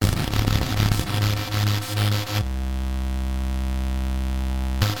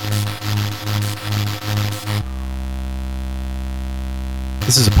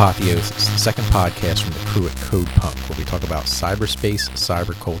This is Apotheosis, the second podcast from the crew at CodePunk, where we talk about cyberspace,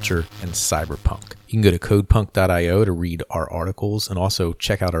 cyberculture, and cyberpunk. You can go to codepunk.io to read our articles and also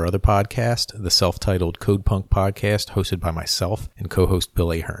check out our other podcast, the self-titled CodePunk podcast, hosted by myself and co-host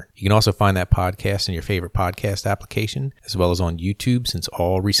Bill Ahern. You can also find that podcast in your favorite podcast application, as well as on YouTube, since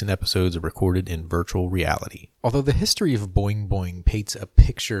all recent episodes are recorded in virtual reality. Although the history of Boing Boing paints a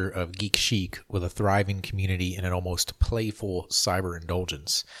picture of geek chic with a thriving community and an almost playful cyber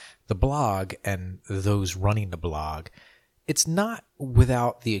indulgence, the blog and those running the blog, it's not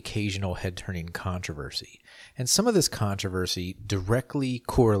without the occasional head-turning controversy. And some of this controversy directly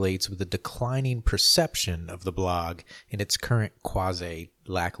correlates with the declining perception of the blog in its current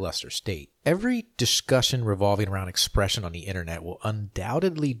quasi-lackluster state. Every discussion revolving around expression on the internet will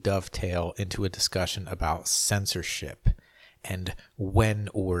undoubtedly dovetail into a discussion about censorship and when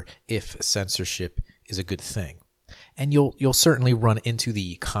or if censorship is a good thing. And you'll certainly run into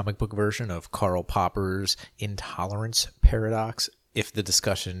the comic book version of Karl Popper's intolerance paradox if the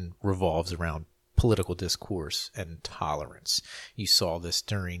discussion revolves around political discourse and tolerance. You saw this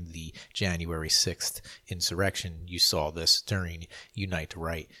during the January 6th insurrection. You saw this during Unite to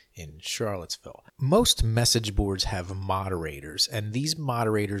Right in Charlottesville. Most message boards have moderators, and these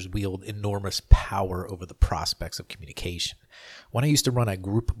moderators wield enormous power over the prospects of communication. When I used to run a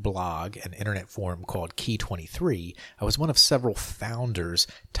group blog, an internet forum called Key 23, I was one of several founders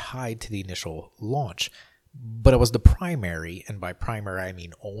tied to the initial launch. But I was the primary, and by primary I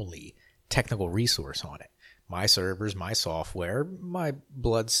mean only, technical resource on it. My servers, my software, my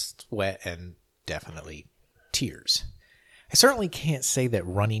blood, sweat, and definitely tears. I certainly can't say that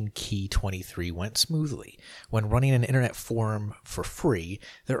running Key 23 went smoothly. When running an internet forum for free,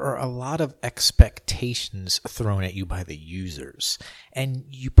 there are a lot of expectations thrown at you by the users, and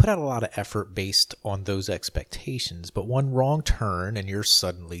you put out a lot of effort based on those expectations, but one wrong turn and you're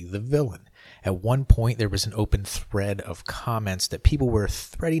suddenly the villain. At one point, there was an open thread of comments that people were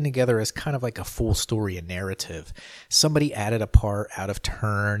threading together as kind of like a full story, a narrative. Somebody added a part out of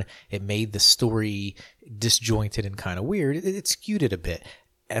turn. It made the story disjointed and kind of weird. It skewed it a bit.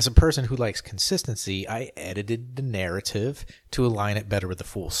 As a person who likes consistency, I edited the narrative to align it better with the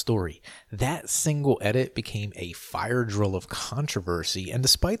full story. That single edit became a fire drill of controversy, and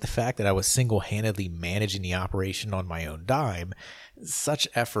despite the fact that I was single-handedly managing the operation on my own dime, such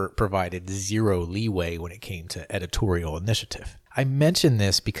effort provided zero leeway when it came to editorial initiative. I mention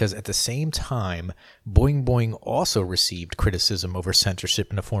this because at the same time, Boing Boing also received criticism over censorship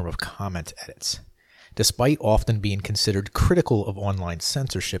in the form of comment edits. Despite often being considered critical of online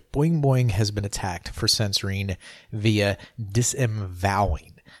censorship, Boing Boing has been attacked for censoring via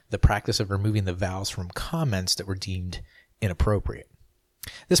disembowelling, the practice of removing the vowels from comments that were deemed inappropriate.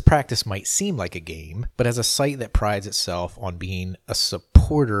 This practice might seem like a game, but as a site that prides itself on being a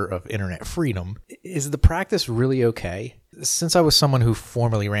supporter of internet freedom, is the practice really okay? Since I was someone who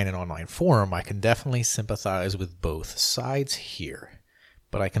formerly ran an online forum, I can definitely sympathize with both sides here.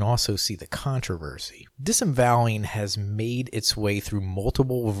 But I can also see the controversy. Disembowelling has made its way through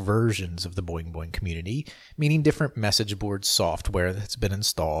multiple versions of the Boing Boing community, meaning different message board software that's been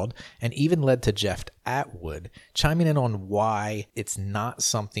installed, and even led to Jeff Atwood chiming in on why it's not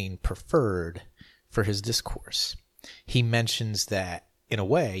something preferred for his discourse. He mentions that, in a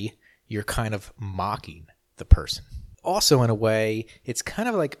way, you're kind of mocking the person. Also, in a way, it's kind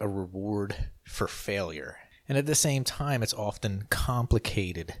of like a reward for failure. And at the same time, it's often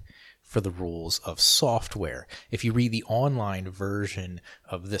complicated for the rules of software. If you read the online version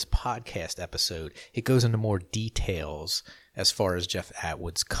of this podcast episode, it goes into more details as far as Jeff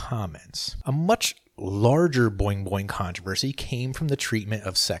Atwood's comments. A much larger Boing Boing controversy came from the treatment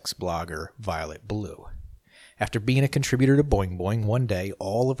of sex blogger Violet Blue. After being a contributor to Boing Boing, one day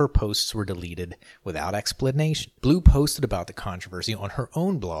all of her posts were deleted without explanation. Blue posted about the controversy on her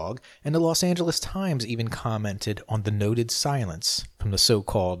own blog, and the Los Angeles Times even commented on the noted silence from the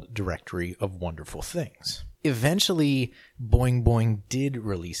so-called Directory of Wonderful Things. Eventually, Boing Boing did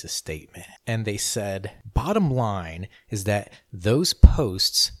release a statement, and they said, bottom line is that those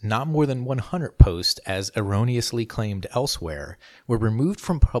posts, not more than 100 posts as erroneously claimed elsewhere, were removed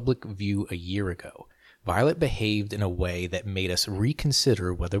from public view a year ago. Violet behaved in a way that made us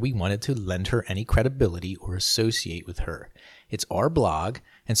reconsider whether we wanted to lend her any credibility or associate with her. It's our blog,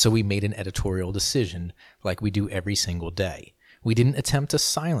 and so we made an editorial decision like we do every single day. We didn't attempt to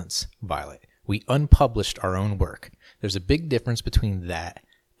silence Violet. We unpublished our own work. There's a big difference between that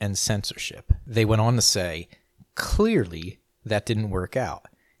and censorship. They went on to say, clearly that didn't work out.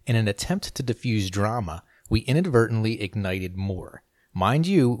 In an attempt to diffuse drama, we inadvertently ignited more. Mind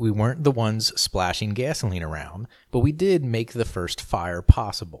you, we weren't the ones splashing gasoline around, but we did make the first fire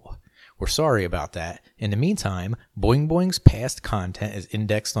possible. We're sorry about that. In the meantime, Boing Boing's past content is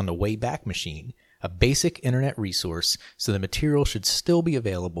indexed on the Wayback Machine, a basic internet resource, so the material should still be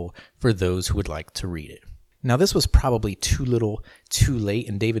available for those who would like to read it. Now, this was probably too little, too late,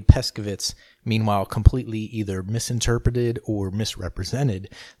 and David Peskovitz, meanwhile, completely either misinterpreted or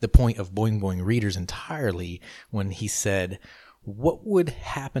misrepresented the point of Boing Boing readers entirely when he said, "What would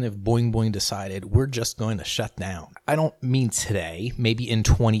happen if Boing Boing decided we're just going to shut down?" I don't mean today. Maybe in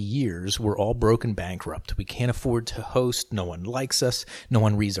 20 years, we're all broken bankrupt. We can't afford to host. No one likes us. No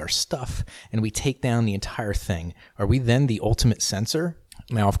one reads our stuff. And we take down the entire thing. Are we then the ultimate censor?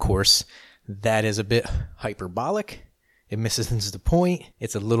 Now, of course, that is a bit hyperbolic. It misses the point.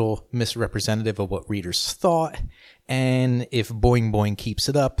 It's a little misrepresentative of what readers thought. And if Boing Boing keeps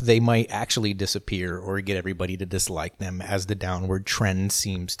it up, they might actually disappear or get everybody to dislike them, as the downward trend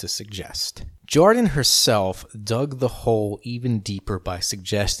seems to suggest. Jardin herself dug the hole even deeper by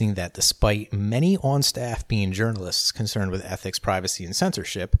suggesting that despite many on staff being journalists concerned with ethics, privacy, and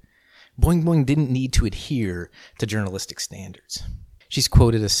censorship, Boing Boing didn't need to adhere to journalistic standards. She's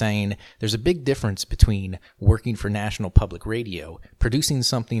quoted as saying, "There's a big difference between working for National Public Radio, producing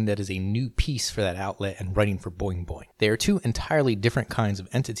something that is a new piece for that outlet, and writing for Boing Boing. They are two entirely different kinds of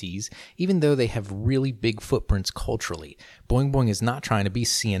entities, even though they have really big footprints culturally. Boing Boing is not trying to be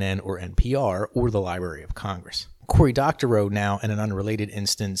CNN or NPR or the Library of Congress." Cory Doctorow, now in an unrelated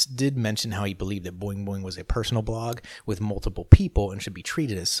instance, did mention how he believed that Boing Boing was a personal blog with multiple people and should be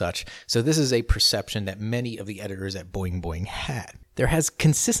treated as such, so this is a perception that many of the editors at Boing Boing had. There has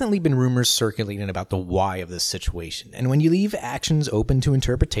consistently been rumors circulating about the why of this situation, and when you leave actions open to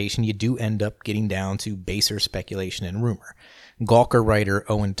interpretation, you do end up getting down to baser speculation and rumor. Gawker writer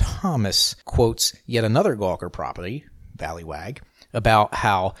Owen Thomas quotes yet another Gawker property, Valleywag, about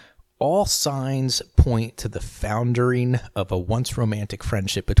how all signs point to the foundering of a once romantic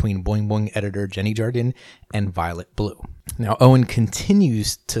friendship between Boing Boing editor Jenny Jardin and Violet Blue. Now, Owen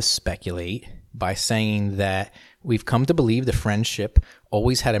continues to speculate by saying that we've come to believe the friendship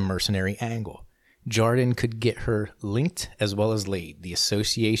always had a mercenary angle. Jardin could get her linked as well as laid. The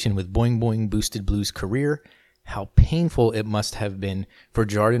association with Boing Boing boosted Blue's career. How painful it must have been for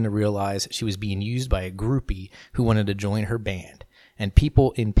Jardin to realize she was being used by a groupie who wanted to join her band. And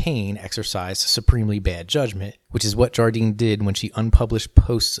people in pain exercised supremely bad judgment, which is what Jardin did when she unpublished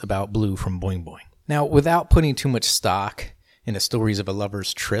posts about Blue from Boing Boing. Now, without putting too much stock in the stories of a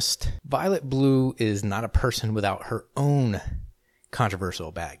lover's tryst, Violet Blue is not a person without her own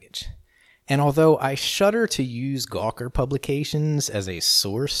controversial baggage. And although I shudder to use Gawker publications as a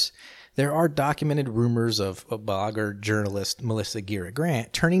source, there are documented rumors of a blogger journalist Melissa Gira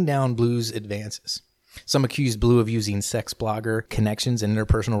Grant turning down Blue's advances. Some accuse Blue of using sex blogger connections and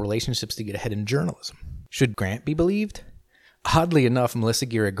interpersonal relationships to get ahead in journalism. Should Grant be believed? Oddly enough, Melissa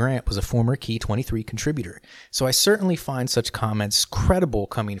Gira Grant was a former Key 23 contributor, so I certainly find such comments credible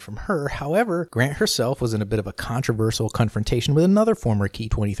coming from her. However, Grant herself was in a bit of a controversial confrontation with another former Key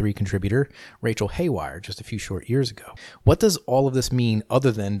 23 contributor, Rachel Haywire, just a few short years ago. What does all of this mean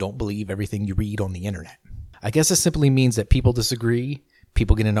other than don't believe everything you read on the internet? I guess it simply means that people disagree.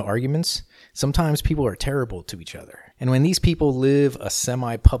 People get into arguments. Sometimes people are terrible to each other. And when these people live a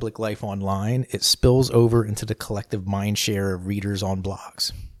semi-public life online, it spills over into the collective mind share of readers on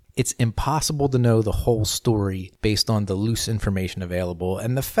blogs. It's impossible to know the whole story based on the loose information available,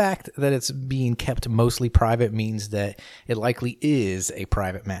 and the fact that it's being kept mostly private means that it likely is a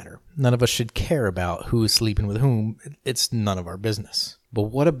private matter. None of us should care about who is sleeping with whom. It's none of our business. But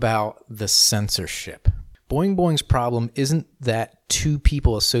what about the censorship? Boing Boing's problem isn't that two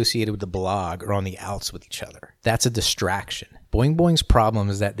people associated with the blog are on the outs with each other. That's a distraction. Boing Boing's problem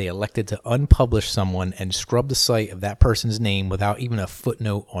is that they elected to unpublish someone and scrub the site of that person's name without even a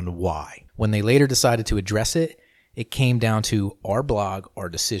footnote on why. When they later decided to address it, it came down to our blog, our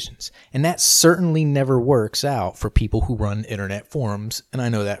decisions. And that certainly never works out for people who run internet forums, and I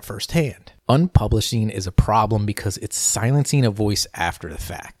know that firsthand. Unpublishing is a problem because it's silencing a voice after the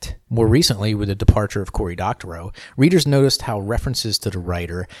fact. More recently, with the departure of Cory Doctorow, readers noticed how references to the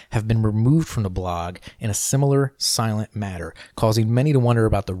writer have been removed from the blog in a similar silent manner, causing many to wonder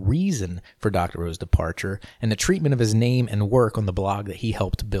about the reason for Doctorow's departure and the treatment of his name and work on the blog that he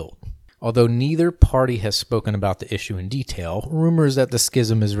helped build. Although neither party has spoken about the issue in detail, rumors that the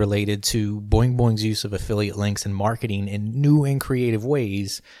schism is related to Boing Boing's use of affiliate links and marketing in new and creative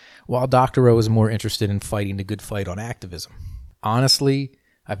ways, while Doctorow is more interested in fighting the good fight on activism. Honestly,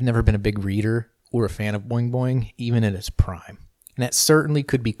 I've never been a big reader or a fan of Boing Boing, even in its prime. And that certainly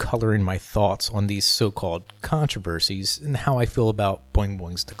could be coloring my thoughts on these so-called controversies and how I feel about Boing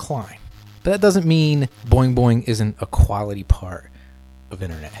Boing's decline. But that doesn't mean Boing Boing isn't a quality part of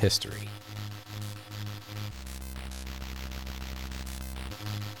internet history.